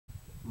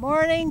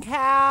Morning,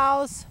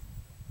 cows.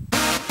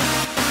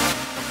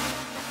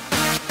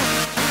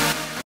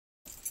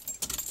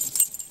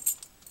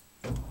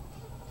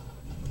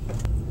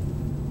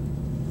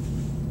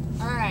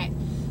 Alright,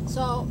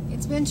 so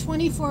it's been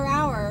 24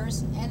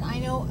 hours and I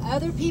know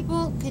other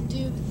people can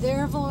do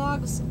their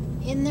vlogs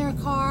in their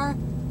car.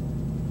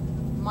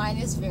 Mine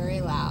is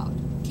very loud.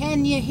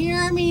 Can you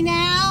hear me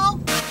now?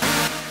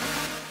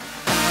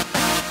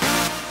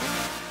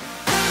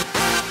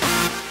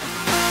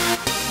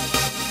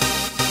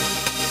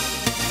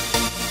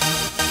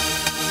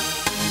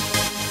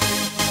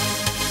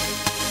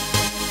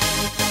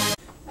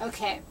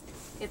 Okay,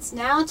 it's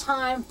now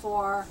time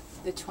for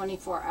the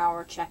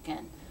 24-hour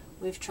check-in.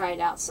 We've tried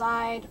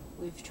outside,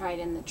 we've tried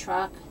in the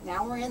truck,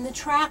 now we're in the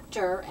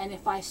tractor, and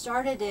if I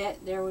started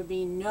it, there would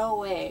be no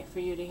way for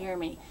you to hear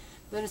me.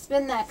 But it's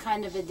been that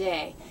kind of a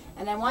day,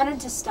 and I wanted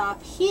to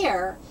stop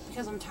here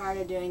because I'm tired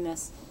of doing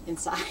this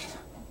inside.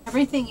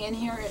 Everything in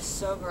here is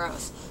so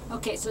gross.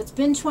 Okay, so it's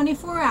been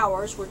 24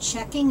 hours, we're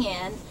checking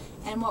in,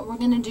 and what we're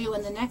going to do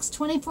in the next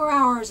 24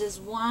 hours is,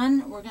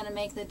 one, we're going to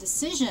make the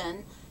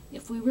decision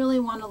if we really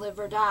want to live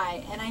or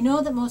die. And I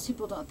know that most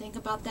people don't think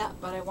about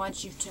that, but I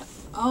want you to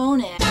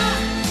own it.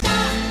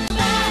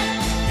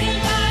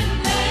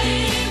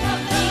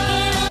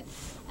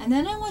 And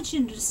then I want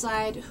you to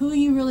decide who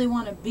you really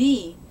want to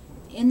be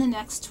in the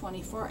next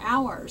 24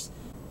 hours.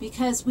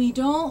 Because we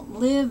don't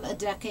live a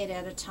decade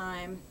at a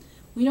time.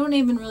 We don't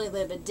even really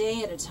live a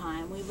day at a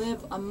time. We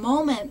live a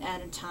moment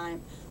at a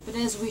time. But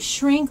as we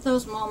shrink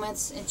those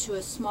moments into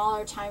a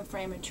smaller time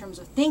frame in terms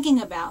of thinking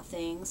about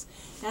things,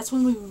 that's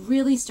when we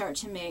really start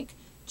to make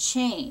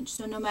change.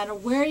 So no matter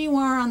where you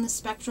are on the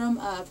spectrum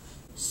of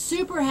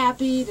super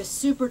happy to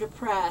super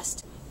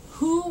depressed,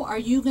 who are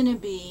you going to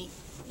be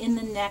in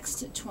the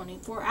next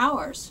 24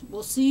 hours?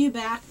 We'll see you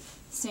back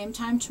same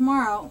time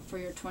tomorrow for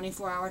your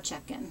 24-hour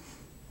check-in.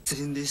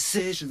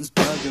 Indecisions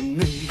bugging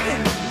me.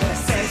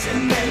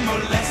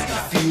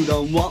 If you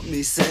don't want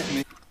me, set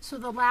me. So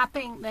the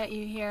lapping that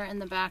you hear in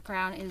the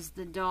background is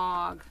the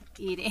dog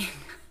eating.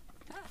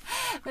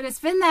 But it's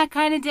been that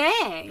kind of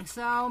day.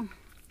 So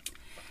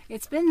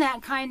it's been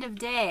that kind of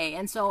day.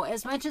 And so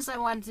as much as I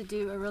wanted to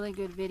do a really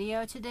good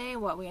video today,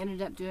 what we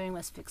ended up doing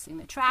was fixing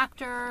the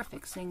tractor,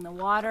 fixing the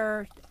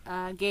water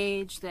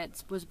gauge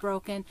that was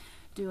broken,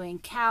 doing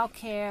cow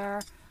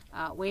care,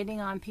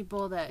 waiting on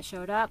people that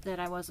showed up that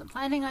I wasn't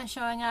planning on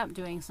showing up,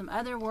 doing some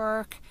other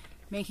work,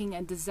 making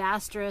a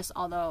disastrous,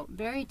 although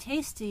very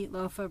tasty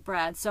loaf of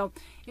bread. So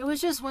it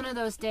was just one of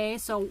those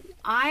days. So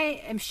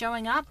I am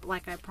showing up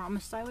like I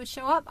promised I would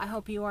show up. I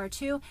hope you are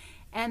too,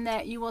 and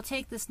that you will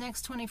take this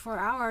next 24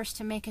 hours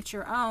to make it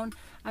your own.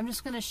 I'm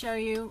just going to show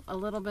you a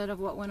little bit of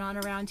what went on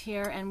around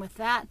here. And with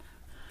that,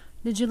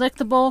 did you lick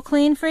the bowl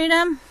clean,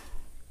 Freedom?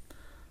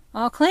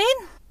 All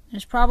clean?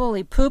 There's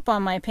probably poop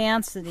on my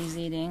pants that he's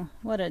eating.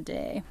 What a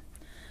day.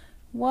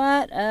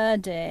 What a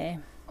day.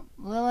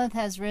 Lilith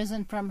has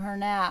risen from her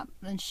nap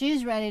and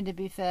she's ready to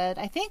be fed.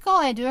 I think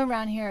all I do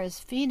around here is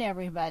feed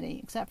everybody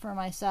except for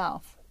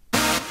myself.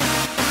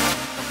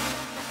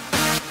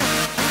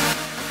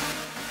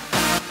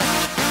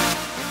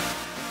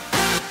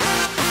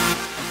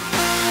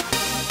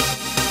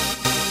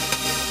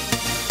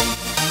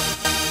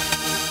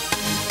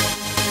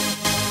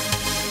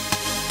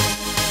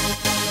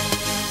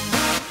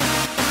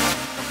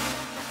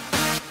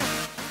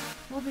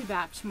 We'll be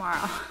back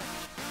tomorrow.